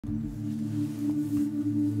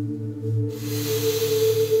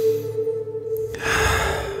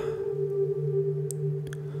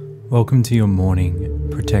Welcome to your morning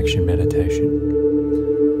protection meditation.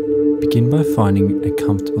 Begin by finding a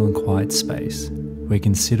comfortable and quiet space where you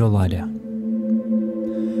can sit or lie down.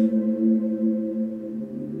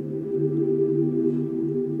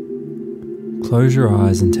 Close your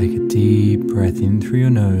eyes and take a deep breath in through your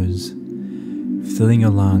nose, filling your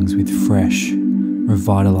lungs with fresh,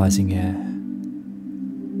 revitalizing air.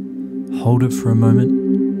 Hold it for a moment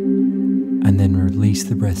and then release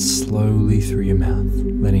the breath slowly through your mouth,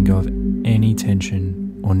 letting go of any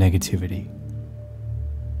tension or negativity.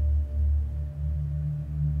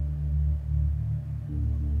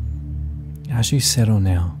 As you settle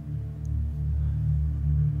now,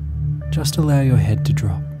 just allow your head to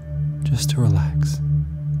drop, just to relax.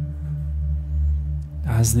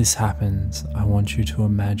 As this happens, I want you to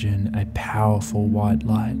imagine a powerful white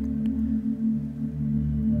light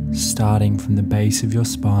starting from the base of your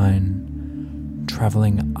spine,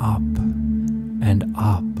 traveling up and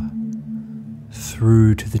up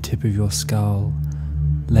through to the tip of your skull,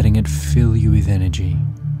 letting it fill you with energy.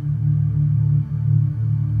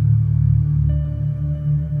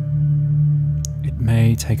 It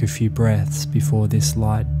may take a few breaths before this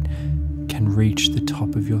light can reach the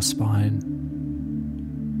top of your spine.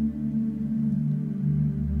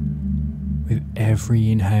 With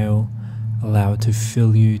every inhale, allow it to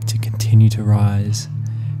fill you to continue to rise,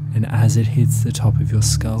 and as it hits the top of your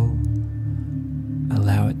skull,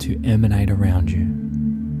 allow it to emanate around you.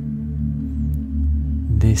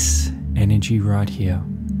 This energy right here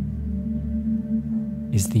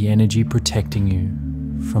is the energy protecting you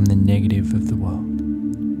from the negative of the world.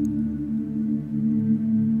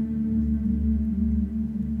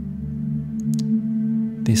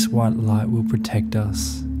 This white light will protect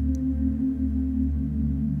us.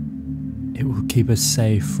 It will keep us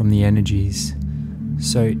safe from the energies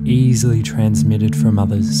so easily transmitted from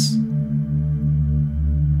others.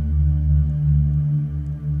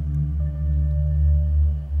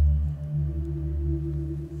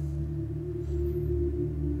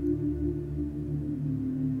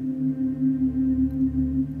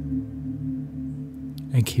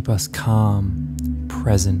 And keep us calm,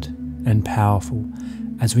 present, and powerful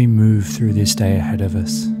as we move through this day ahead of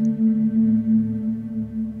us.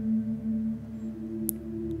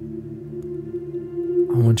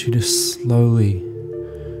 I want you to slowly,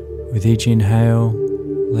 with each inhale,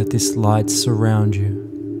 let this light surround you,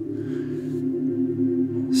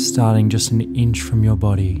 starting just an inch from your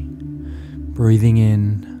body, breathing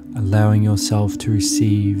in, allowing yourself to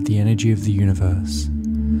receive the energy of the universe,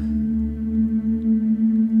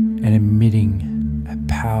 and emitting a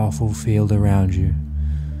powerful field around you.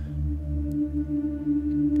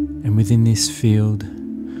 And within this field,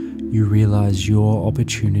 you realize your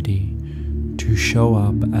opportunity to show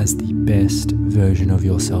up as the best version of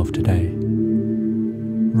yourself today,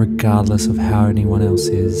 regardless of how anyone else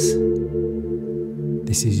is.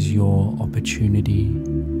 This is your opportunity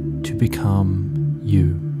to become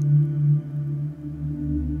you.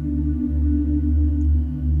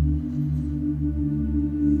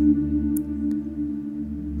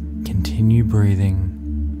 Continue breathing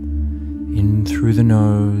in through the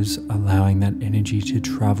nose, allowing that energy to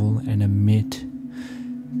travel and emit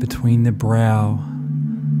between the brow,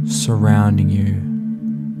 surrounding you,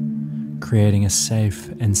 creating a safe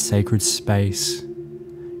and sacred space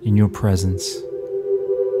in your presence.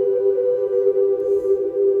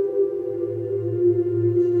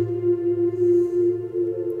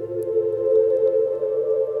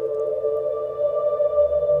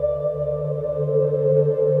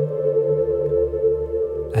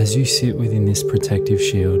 As you sit within this protective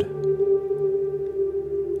shield,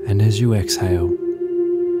 and as you exhale,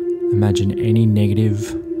 imagine any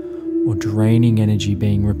negative or draining energy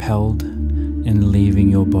being repelled and leaving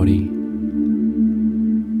your body.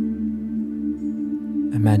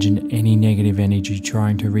 Imagine any negative energy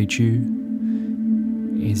trying to reach you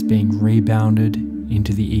is being rebounded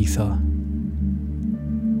into the ether.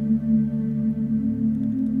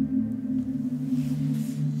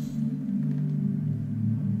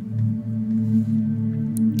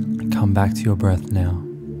 Come back to your breath now,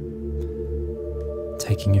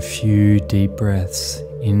 taking a few deep breaths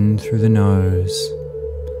in through the nose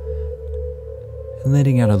and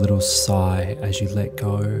letting out a little sigh as you let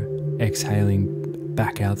go, exhaling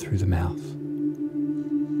back out through the mouth.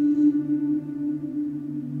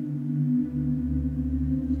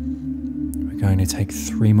 We're going to take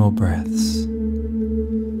 3 more breaths,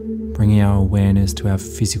 bringing our awareness to our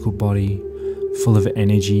physical body full of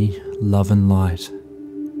energy, love and light,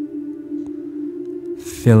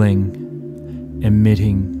 filling,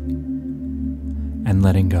 emitting, and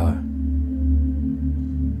letting go.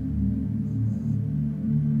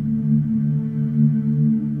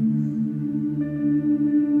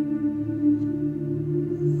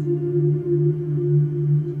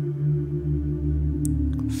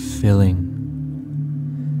 filling,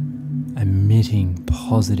 emitting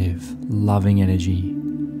positive, loving energy,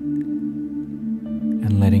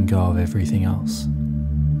 and letting go of everything else.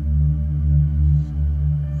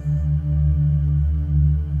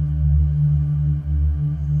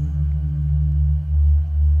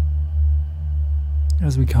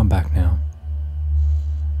 As we come back now,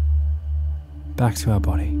 back to our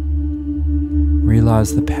body,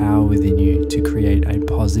 realize the power within you to create a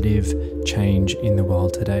positive change in the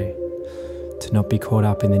world today, to not be caught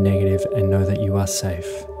up in the negative and know that you are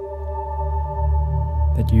safe,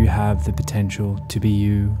 that you have the potential to be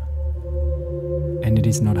you, and it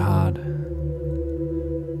is not hard.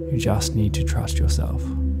 You just need to trust yourself.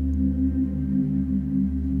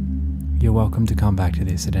 You're welcome to come back to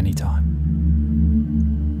this at any time.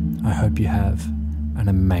 I hope you have an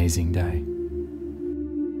amazing day.